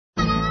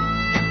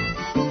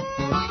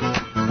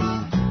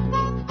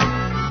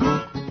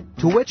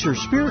to whet your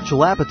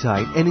spiritual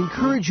appetite and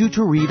encourage you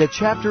to read a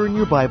chapter in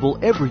your Bible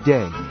every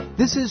day.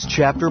 This is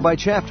Chapter by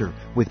Chapter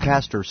with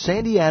Pastor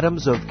Sandy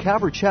Adams of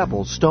Calvary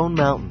Chapel, Stone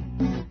Mountain.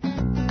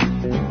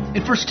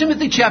 In 1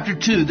 Timothy chapter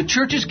 2, the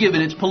church is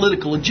given its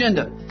political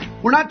agenda.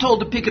 We're not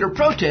told to picket or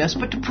protest,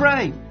 but to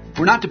pray.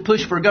 We're not to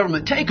push for a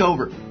government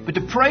takeover, but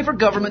to pray for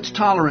government's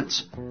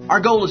tolerance.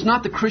 Our goal is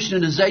not the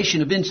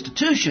Christianization of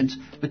institutions,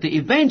 but the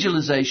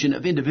evangelization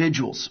of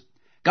individuals.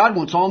 God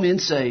wants all men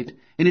saved,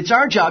 and it's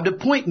our job to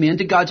point men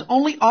to God's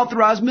only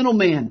authorized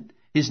middleman.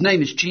 His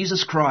name is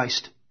Jesus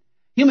Christ.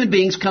 Human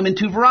beings come in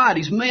two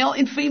varieties, male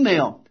and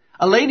female.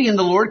 A lady in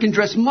the Lord can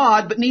dress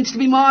mod, but needs to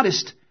be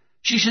modest.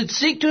 She should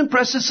seek to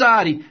impress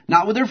society,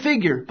 not with her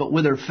figure, but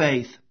with her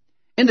faith.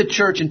 In the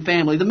church and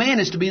family, the man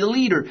is to be the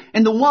leader,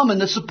 and the woman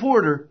the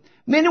supporter.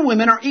 Men and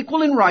women are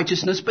equal in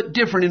righteousness, but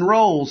different in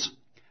roles.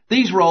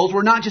 These roles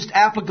were not just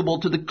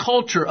applicable to the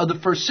culture of the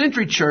first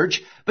century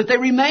church, but they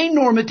remain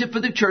normative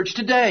for the church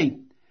today.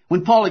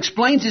 When Paul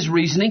explains his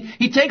reasoning,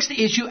 he takes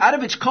the issue out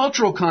of its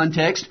cultural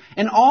context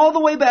and all the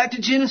way back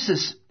to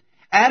Genesis.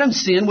 Adam's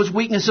sin was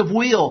weakness of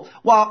will,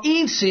 while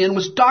Eve's sin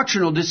was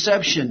doctrinal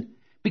deception.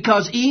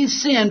 Because Eve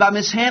sinned by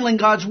mishandling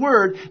God's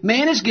Word,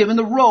 man is given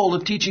the role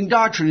of teaching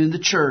doctrine in the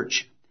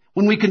church.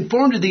 When we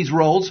conform to these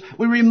roles,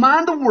 we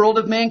remind the world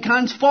of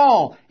mankind's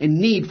fall and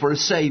need for a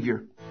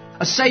Savior.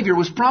 A Savior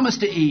was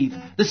promised to Eve.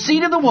 The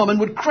seed of the woman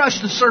would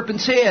crush the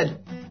serpent's head.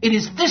 It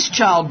is this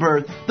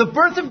childbirth, the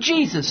birth of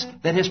Jesus,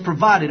 that has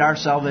provided our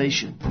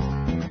salvation.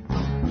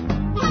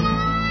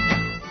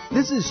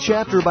 This is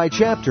Chapter by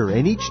Chapter,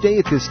 and each day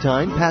at this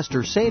time,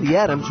 Pastor Sandy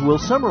Adams will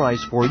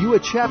summarize for you a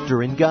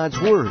chapter in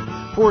God's Word.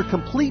 For a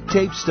complete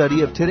tape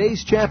study of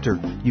today's chapter,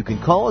 you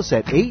can call us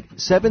at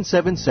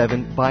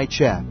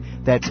 8777-BY-CHAP.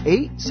 That's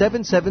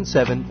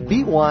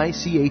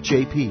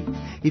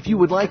 8777-BY-CHAP. If you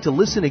would like to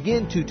listen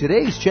again to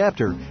today's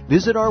chapter,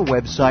 visit our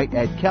website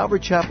at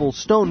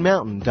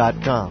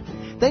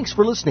calvarychapelstonemountain.com. Thanks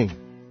for listening.